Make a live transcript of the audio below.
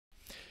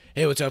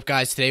Hey, what's up,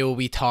 guys? Today we'll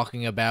be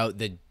talking about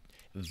the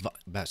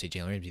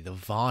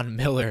Von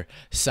Miller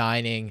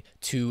signing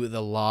to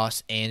the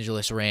Los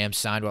Angeles Rams.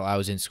 Signed while I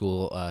was in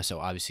school, so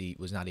obviously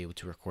was not able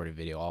to record a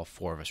video. All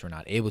four of us were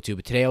not able to.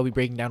 But today I'll be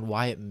breaking down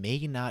why it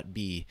may not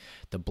be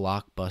the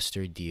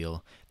blockbuster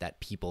deal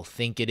that people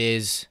think it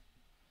is,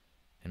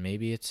 and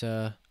maybe it's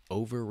a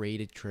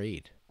overrated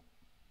trade,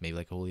 maybe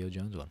like a Julio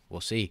Jones one.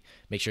 We'll see.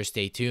 Make sure to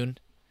stay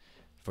tuned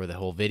for the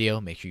whole video.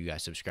 Make sure you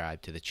guys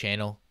subscribe to the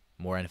channel.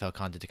 More NFL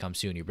content to come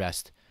soon.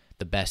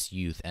 The best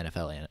youth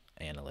NFL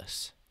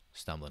analysts.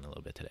 Stumbling a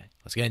little bit today.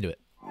 Let's get into it.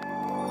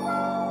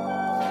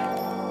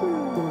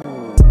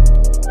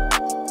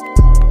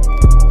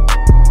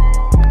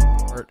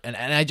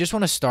 And I just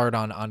want to start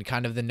on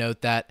kind of the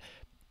note that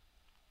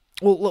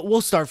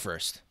we'll start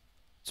first.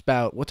 It's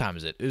about, what time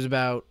is it? It was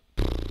about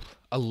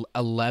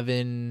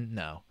 11.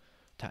 No.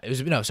 It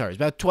was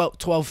about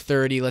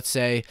 12:30, let's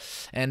say.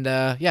 And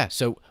yeah,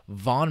 so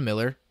Von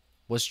Miller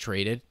was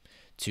traded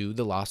to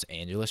the Los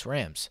Angeles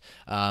Rams.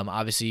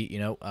 Obviously,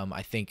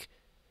 I think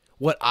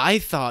what I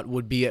thought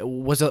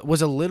was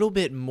a little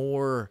bit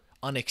more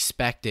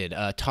unexpected.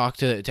 Talk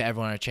to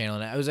everyone on our channel,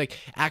 and I was like,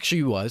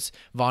 actually,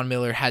 Von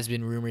Miller has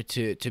been rumored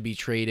to be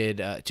traded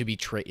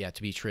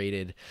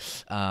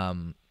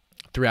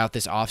throughout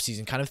this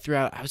offseason, kind of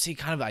throughout, I would say,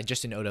 kind of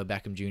just an Odell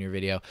Beckham Jr.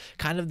 video,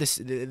 kind of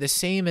the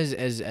same as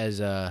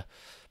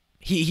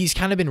he's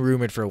kind of been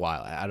rumored for a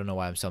while. I don't know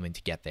why I'm stumbling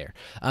to get there.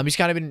 He's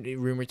kind of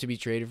been rumored to be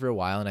traded for a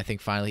while, and I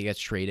think finally he gets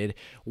traded.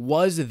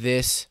 Well,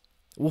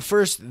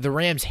 first, the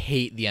Rams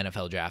hate the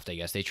NFL draft, I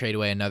guess. They trade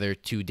away another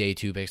day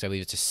two picks. I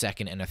believe it's a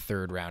second and a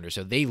third rounder.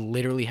 So they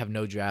literally have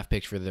no draft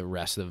picks for the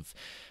rest of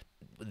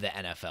the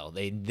NFL.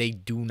 They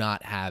do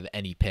not have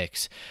any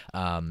picks.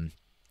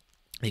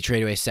 They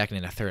trade away a second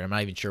and a third. I'm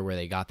not even sure where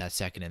they got that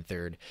second and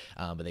third,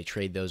 but they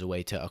trade those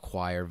away to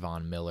acquire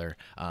Von Miller,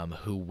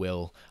 who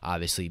will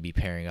obviously be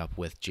pairing up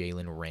with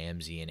Jalen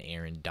Ramsey and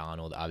Aaron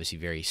Donald. Obviously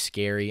very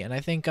scary, and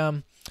I think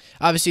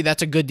obviously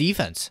that's a good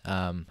defense.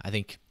 I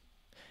think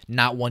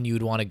not one you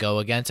would want to go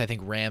against. I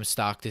think Rams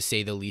stock, to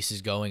say the least,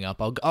 is going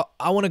up.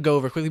 I want to go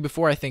over quickly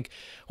before I think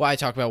why I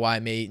talk about why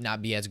it may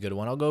not be as good a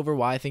one. I'll go over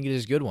why I think it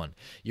is a good one.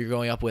 You're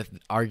going up with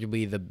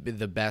arguably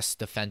the best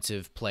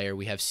defensive player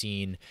we have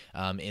seen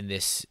in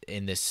this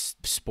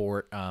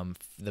sport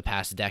the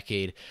past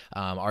decade.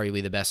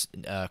 Arguably the best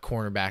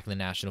cornerback in the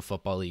National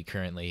Football League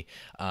currently,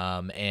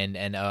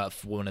 and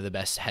one of the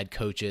best head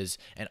coaches,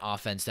 an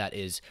offense that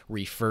is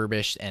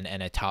refurbished and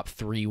a top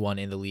 3-1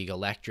 in the league,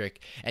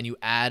 electric, and you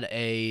add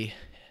a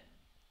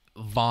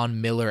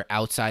Von Miller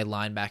outside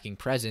linebacking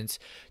presence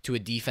to a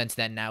defense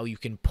that now you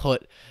can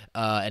put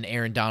an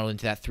Aaron Donald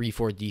into that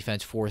 3-4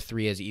 defense,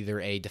 4-3 as either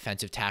a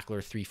defensive tackle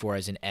or 3-4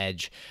 as an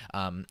edge.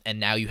 And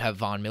now you have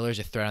Von Miller as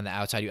a threat on the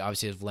outside. You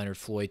obviously have Leonard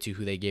Floyd, too,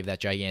 who they gave that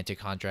gigantic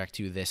contract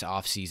to this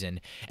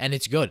offseason. And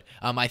it's good.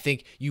 I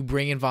think you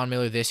bring in Von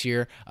Miller this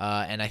year,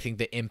 and I think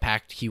the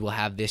impact he will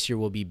have this year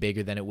will be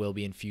bigger than it will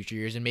be in future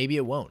years, and maybe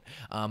it won't.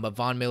 But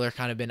Von Miller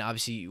kind of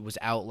was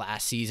out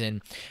last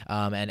season,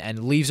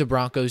 and leaves a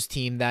Broncos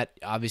team that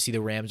obviously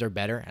the Rams are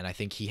better, and I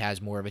think he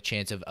has more of a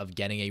chance of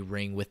getting a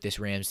ring with this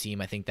Rams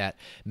team. I think that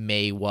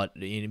maybe what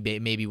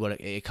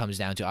it comes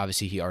down to.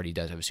 Obviously, he already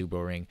does have a Super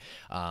Bowl ring,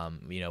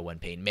 when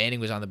Peyton Manning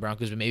was on the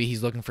Broncos, but maybe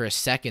he's looking for a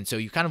second. So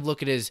you kind of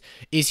look at is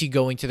he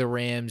going to the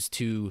Rams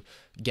to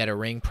get a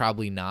ring?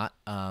 Probably not.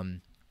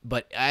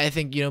 But I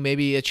think,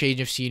 maybe a change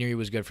of scenery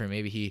was good for him.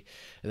 Maybe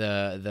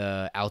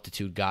the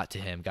altitude got to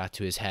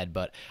his head.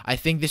 But I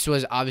think this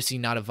was obviously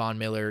not a Von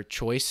Miller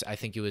choice. I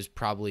think it was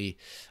probably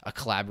a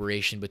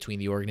collaboration between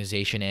the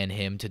organization and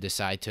him to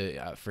decide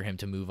for him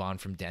to move on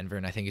from Denver.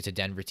 And I think it's a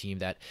Denver team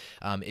that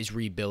is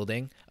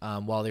rebuilding.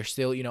 While they're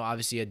still,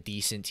 obviously a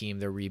decent team,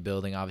 they're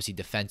rebuilding. Obviously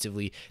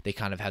defensively, they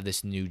kind of have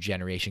this new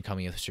generation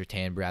coming with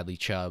Surtain, Bradley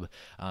Chubb,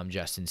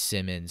 Justin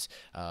Simmons,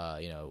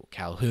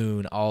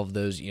 Calhoun, all of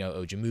those,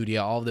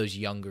 Ojemudia, all of those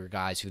younger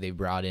guys who they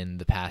brought in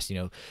the past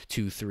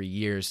 2-3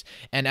 years.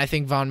 And I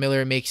think Von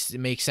Miller makes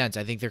sense.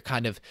 I think they're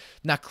kind of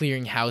not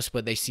clearing house,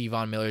 but they see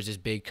Von Miller's this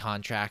big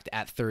contract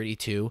at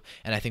 32,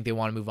 and I think they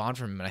want to move on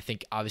from him. And I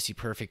think obviously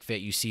perfect fit,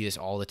 you see this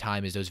all the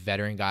time, is those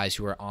veteran guys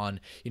who are on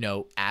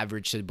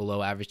average to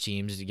below average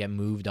teams to get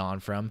moved on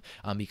from,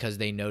 because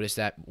they notice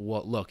that,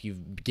 well, look,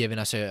 you've given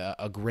us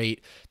a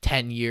great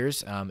 10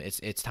 years.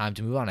 It's time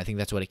to move on. I think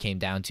that's what it came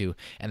down to,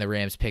 and the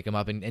Rams pick him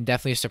up, and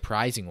definitely a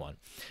surprising one.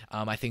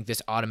 I think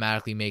this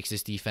automatically makes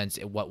this defense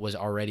what was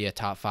already a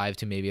top 5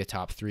 to maybe a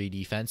top 3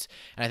 defense.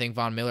 And I think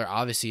Von Miller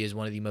obviously is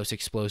one of the most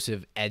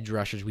explosive edge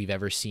rushers we've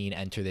ever seen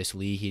enter this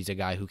league. He's a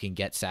guy who can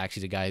get sacks.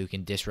 He's a guy who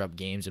can disrupt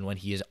games. And when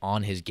he is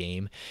on his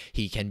game,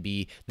 he can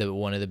be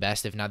one of the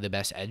best, if not the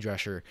best, edge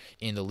rusher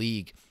in the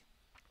league.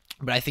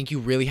 But I think you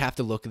really have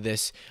to look at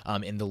this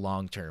in the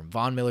long term.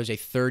 Von Miller's a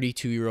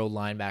 32-year-old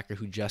linebacker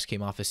who just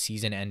came off a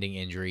season-ending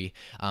injury.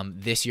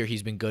 This year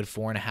he's been good,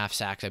 4.5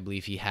 sacks, I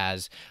believe he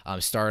has.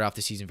 Started off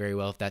the season very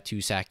well with that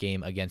 2-sack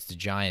game against the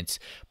Giants,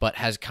 but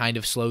has kind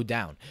of slowed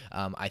down.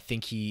 I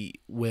think he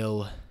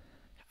will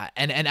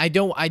And I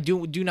do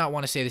not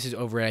want to say this is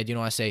overrated. I do not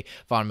want to say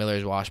Von Miller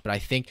is washed, but I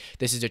think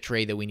this is a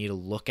trade that we need to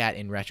look at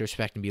in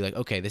retrospect and be like,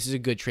 okay, this is a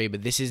good trade,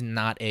 but this is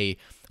not a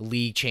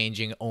league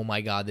changing, oh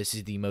my God, this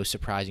is the most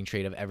surprising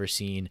trade I've ever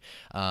seen,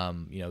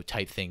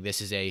 type thing.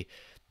 This is a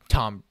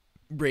Tom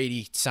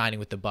Brady signing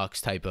with the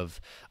Bucks type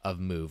of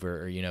move,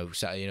 or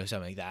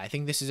something like that. I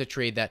think this is a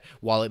trade that,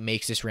 while it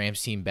makes this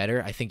Rams team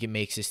better, I think it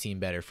makes this team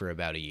better for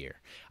about a year,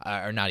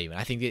 or not even.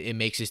 I think it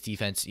makes this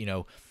defense,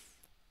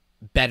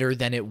 better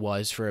than it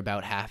was for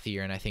about half the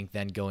year. And I think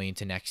then going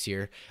into next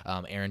year,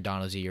 Aaron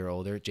Donald's a year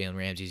older, Jalen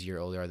Ramsey's a year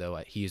older,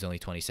 although he is only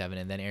 27,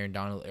 and then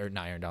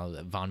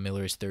Von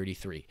Miller is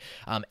 33.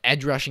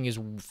 Edge rushing is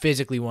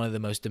physically one of the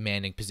most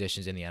demanding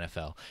positions in the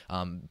NFL.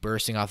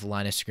 Bursting off the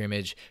line of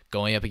scrimmage,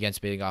 going up against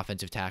big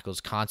offensive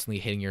tackles, constantly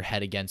hitting your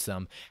head against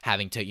them,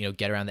 having to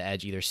get around the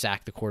edge, either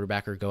sack the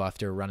quarterback or go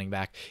after a running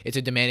back. It's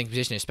a demanding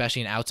position,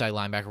 especially an outside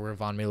linebacker where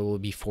Von Miller will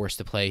be forced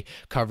to play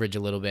coverage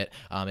a little bit,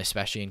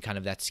 especially in kind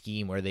of that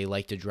scheme where they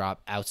like to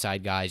drop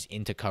outside guys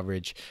into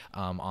coverage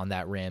on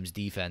that Rams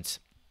defense,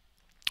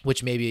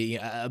 which may be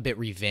a bit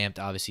revamped,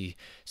 obviously,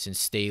 since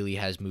Staley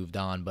has moved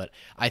on. But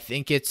I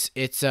think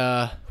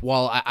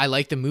while I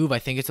like the move, I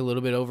think it's a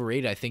little bit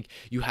overrated. I think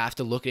you have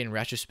to look at it in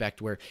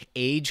retrospect, where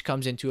age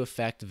comes into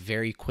effect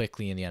very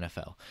quickly in the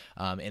NFL,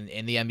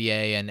 in the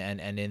NBA,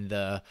 and in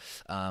the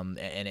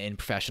and in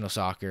professional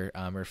soccer,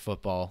 or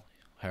football,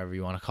 however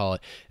you want to call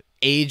it.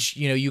 Age,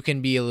 you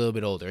can be a little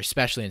bit older,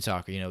 especially in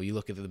soccer. You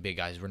look at the big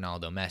guys,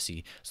 Ronaldo,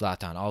 Messi,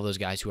 Zlatan, all those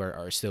guys who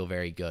are still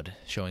very good,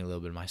 showing a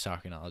little bit of my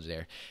soccer knowledge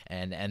there.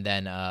 And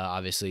then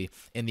obviously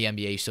in the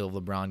NBA, you still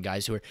have LeBron,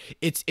 guys who are,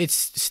 it's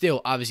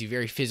still obviously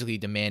very physically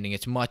demanding.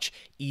 It's much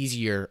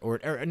easier, or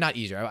not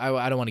easier.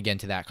 I don't want to get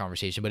into that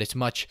conversation, but it's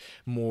much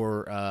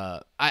more,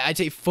 I'd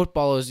say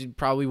football is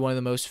probably one of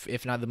the most,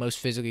 if not the most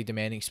physically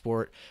demanding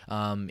sport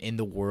in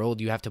the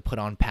world. You have to put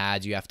on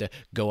pads. You have to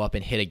go up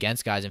and hit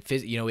against guys, and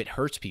it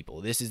hurts people.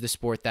 This is the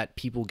sport that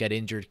people get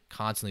injured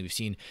constantly. We've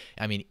seen,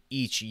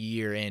 each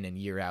year in and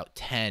year out,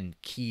 10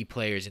 key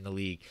players in the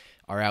league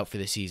are out for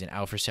the season,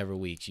 out for several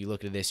weeks. You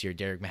look at this year,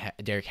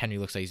 Derrick Henry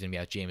looks like he's going to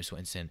be out. Jameis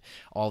Winston,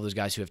 all those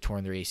guys who have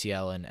torn their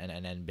ACL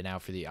and been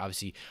out for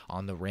obviously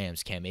on the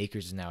Rams. Cam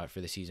Akers is now out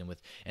for the season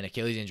with an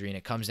Achilles injury, and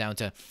it comes down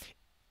to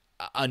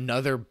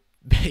another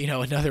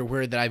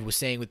word that I was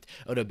saying with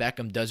Odell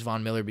Beckham. Does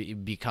Von Miller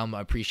become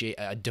a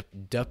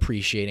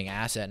depreciating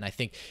asset? And I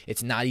think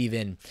it's not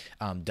even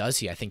does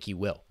he. I think he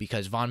will,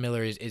 because Von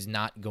Miller is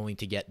not going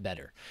to get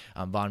better.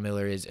 Von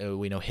Miller is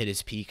hit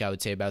his peak, I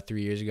would say, about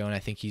 3 years ago, and I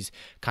think he's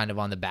kind of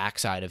on the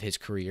backside of his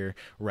career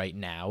right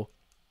now.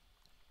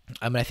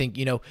 I think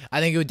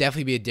it would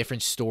definitely be a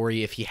different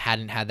story if he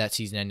hadn't had that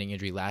season-ending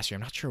injury last year.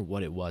 I'm not sure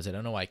what it was. I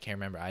don't know why I can't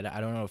remember. I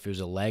don't know if it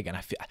was a leg, and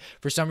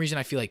for some reason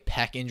I feel like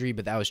pec injury,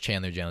 but that was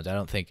Chandler Jones. I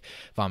don't think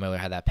Von Miller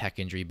had that pec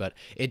injury, but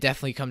it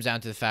definitely comes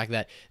down to the fact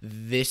that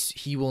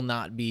he will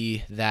not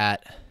be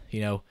that.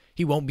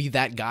 He won't be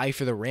that guy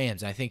for the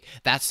Rams. And I think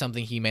that's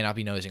something he may not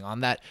be noticing.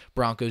 On that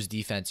Broncos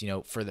defense,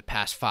 for the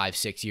past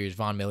 5-6 years,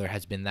 Von Miller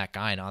has been that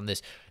guy. And on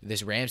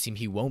this Rams team,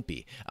 he won't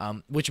be,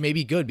 which may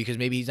be good, because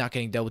maybe he's not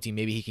getting double teamed.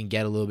 Maybe he can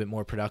get a little bit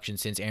more production,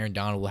 since Aaron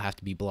Donald will have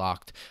to be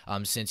blocked,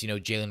 since,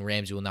 Jalen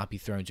Ramsey will not be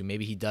thrown to.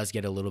 Maybe he does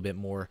get a little bit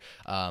more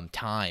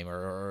time,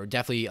 or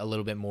definitely a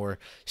little bit more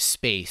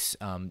space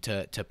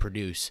to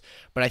produce.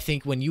 But I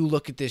think when you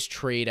look at this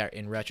trade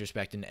in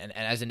retrospect, and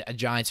as a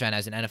Giants fan,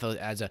 as an NFL,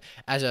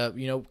 as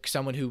a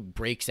someone who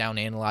breaks down,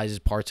 analyzes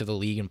parts of the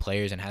league and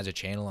players, and has a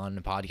channel on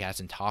the podcast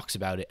and talks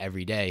about it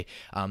every day,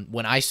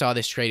 when I saw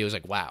this trade, it was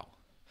like, wow,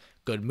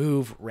 good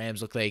move.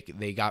 Rams look like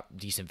they got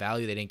decent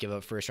value. They didn't give up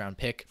a first-round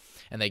pick,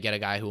 and they get a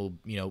guy who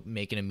will,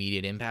 make an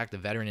immediate impact, a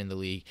veteran in the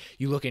league.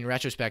 You look in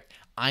retrospect,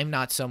 I'm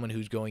not someone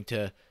who's going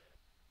to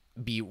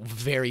be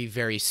very,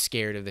 very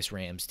scared of this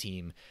Rams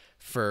team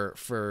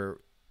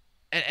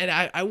and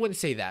I wouldn't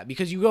say that,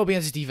 because you go up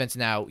against this defense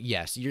now,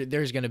 yes,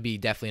 there's going to be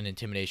definitely an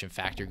intimidation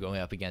factor going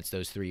up against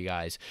those three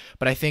guys.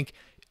 But I think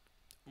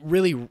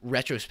really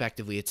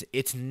retrospectively,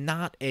 it's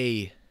not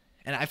a,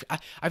 and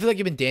I feel like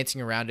you've been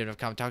dancing around it. I've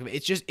kind of talked about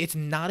it. It's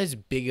not as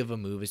big of a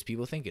move as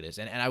people think it is.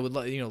 And I would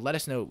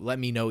let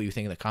me know what you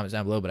think in the comments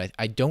down below. But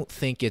I don't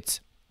think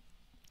it's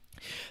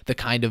the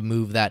kind of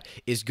move that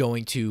is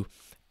going to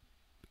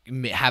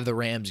have the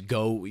Rams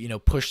go,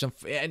 push them,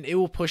 and it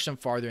will push them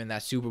farther in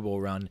that Super Bowl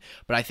run.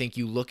 But I think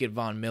you look at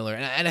Von Miller,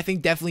 and I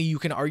think definitely you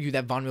can argue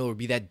that Von Miller would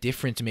be that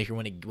difference maker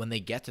when they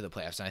get to the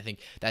playoffs. And I think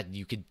that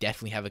you could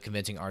definitely have a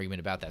convincing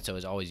argument about that. So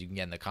as always, you can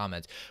get in the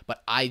comments.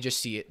 But I just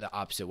see it the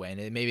opposite way, and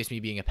maybe it's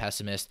me being a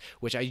pessimist,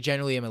 which I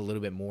generally am a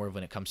little bit more of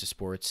when it comes to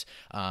sports.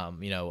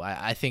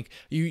 I think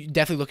you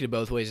definitely look at it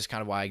both ways. It's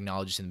kind of why I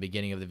acknowledged in the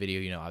beginning of the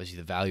video, obviously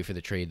the value for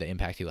the trade, the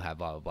impact he will have,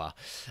 blah, blah,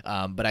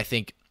 blah. But I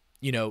think,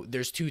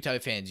 there's two type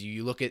of fans.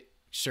 You look at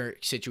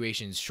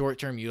situations short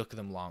term, you look at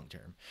them long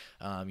term.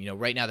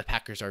 Right now the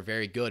Packers are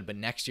very good, but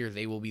next year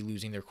they will be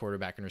losing their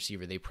quarterback and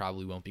receiver. They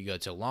probably won't be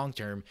good. So long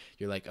term,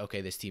 you're like,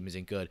 okay, this team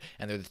isn't good.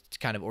 And they're the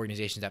kind of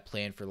organizations that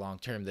plan for long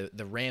term.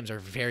 The Rams are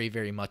very,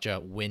 very much a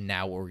win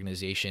now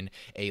organization,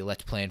 a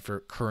let's plan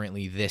for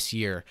currently this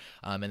year.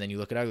 And then you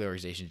look at other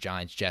organizations,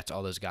 Giants, Jets,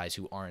 all those guys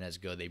who aren't as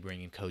good. They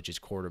bring in coaches,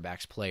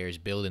 quarterbacks, players,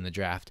 build in the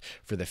draft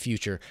for the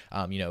future,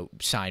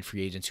 sign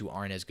free agents who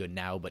aren't as good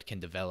now but can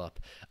develop.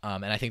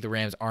 And I think the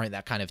Rams aren't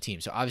that kind of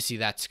team. So obviously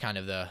that's kind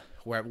of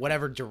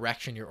whatever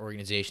direction your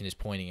organization is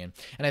pointing in.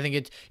 And I think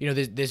it's,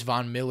 this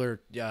Von Miller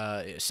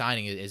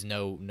signing is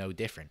no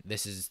different.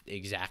 This is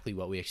exactly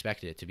what we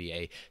expected it to be,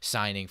 a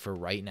signing for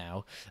right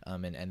now.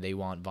 And they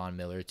want Von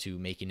Miller to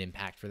make an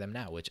impact for them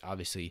now, which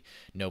obviously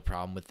no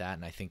problem with that.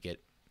 And I think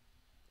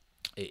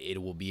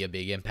it will be a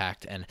big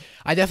impact. And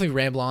I definitely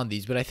ramble on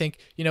these, but I think,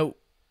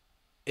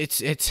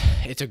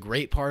 it's a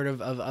great part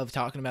of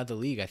talking about the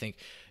league. I think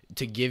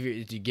to give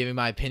you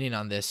my opinion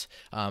on this,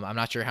 I'm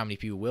not sure how many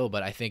people will,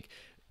 but I think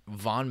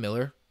Von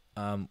Miller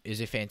is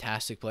a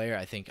fantastic player.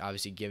 I think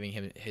obviously giving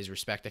him his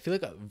respect. I feel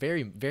like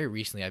very, very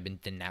recently I've been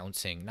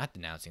not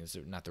denouncing, this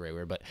is not the right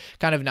word, but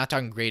kind of not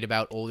talking great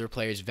about older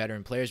players,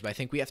 veteran players, but I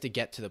think we have to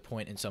get to the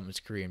point in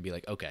someone's career and be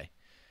like, okay,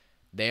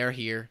 they are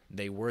here,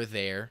 they were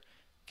there.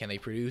 Can they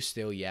produce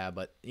still? Yeah,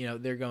 but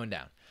they're going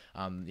down.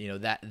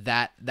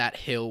 That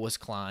hill was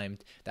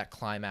climbed, that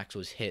climax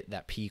was hit,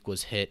 that peak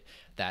was hit,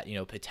 that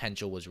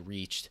potential was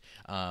reached.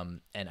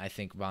 And I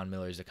think Von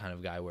Miller is the kind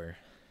of guy where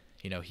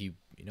he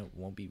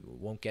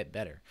won't get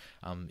better.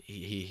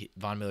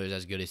 Von Miller is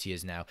as good as he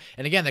is now.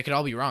 And again, that could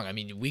all be wrong. I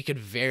mean, we could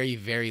very,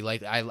 very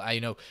likely, I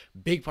know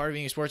big part of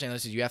being a sports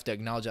analyst is you have to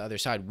acknowledge the other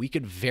side. We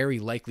could very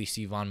likely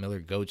see Von Miller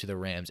go to the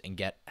Rams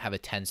and have a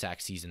 10-sack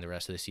season the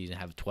rest of the season,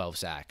 have 12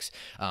 sacks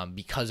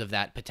because of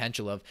that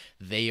potential of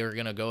they are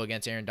going to go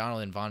against Aaron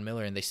Donald and Von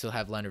Miller, and they still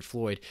have Leonard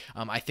Floyd.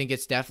 I think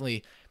it's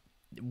definitely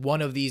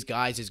one of these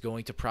guys is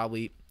going to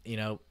probably,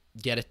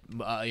 get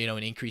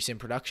an increase in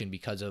production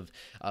because of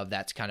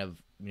that's kind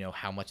of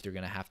how much they're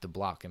going to have to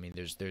block. I mean,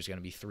 there's going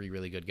to be 3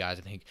 really good guys.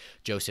 I think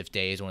Joseph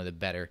Day is one of the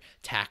better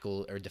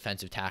tackle or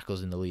defensive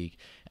tackles in the league.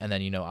 And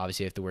then,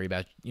 obviously you have to worry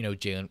about,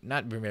 Jalen,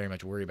 not very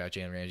much worry about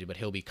Jalen Ramsey, but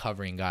he'll be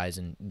covering guys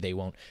and they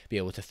won't be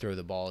able to throw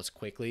the ball as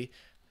quickly.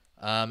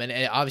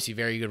 And obviously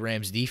very good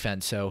Rams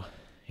defense. So,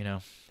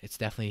 it's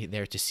definitely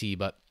there to see,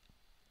 but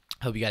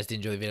hope you guys did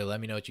enjoy the video. Let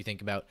me know what you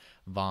think about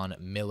Von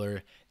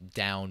Miller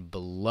down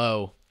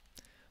below.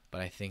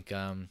 But I think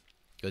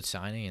good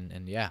signing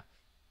and yeah.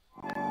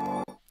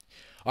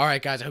 All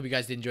right, guys, I hope you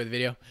guys did enjoy the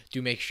video.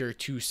 Do make sure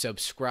to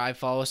subscribe.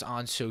 Follow us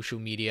on social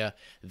media,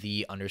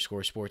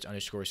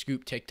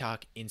 _sports_scoop,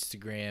 TikTok,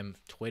 Instagram,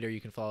 Twitter.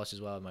 You can follow us as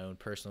well. My own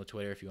personal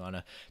Twitter if you want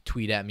to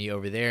tweet at me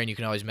over there. And you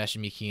can always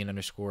message me,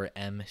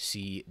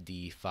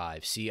 Cian_MCD5,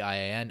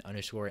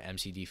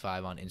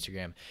 Cian_MCD5 on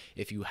Instagram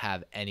if you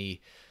have any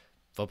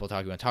football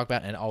talk you want to talk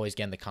about. And always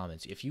get in the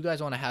comments. If you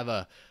guys want to have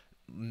a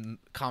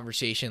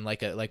conversation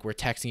like we're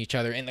texting each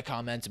other in the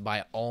comments,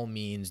 by all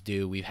means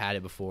do. We've had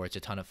it before. It's a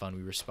ton of fun.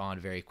 We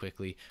respond very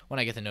quickly. When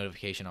I get the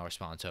notification, I'll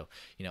respond. So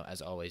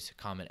as always,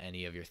 comment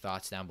any of your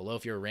thoughts down below.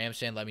 If you're a Rams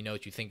fan, let me know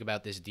what you think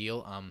about this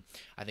deal.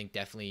 I think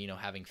definitely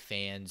having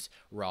fans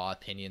raw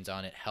opinions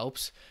on it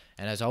helps.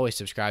 And as always,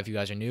 subscribe if you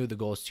guys are new. The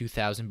goal is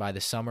 2,000 by the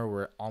summer.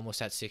 We're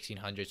almost at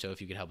 1,600, so if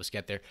you could help us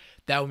get there,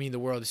 that would mean the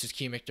world. This is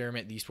Cian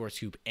McDermott,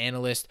 TheeSportsScoop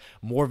analyst.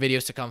 More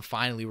videos to come.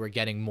 Finally, we're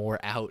getting more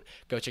out.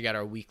 Go check out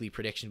our weekly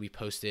prediction we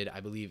posted. I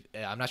believe,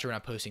 I'm not sure when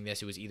I'm posting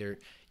this. It was either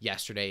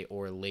yesterday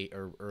or late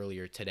or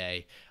earlier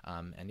today.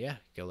 And yeah,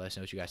 go let us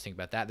know what you guys think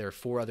about that. There are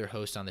 4 other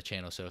hosts on the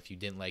channel, so if you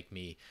didn't like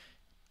me,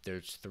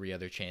 there's 3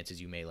 other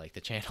chances you may like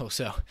the channel.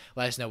 So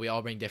let us know. We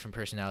all bring different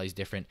personalities,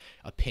 different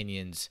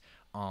opinions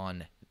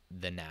on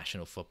the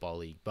National Football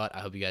League. But I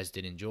hope you guys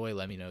did enjoy.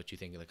 Let me know what you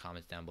think in the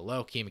comments down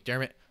below. Cian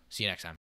McDermott. See you next time.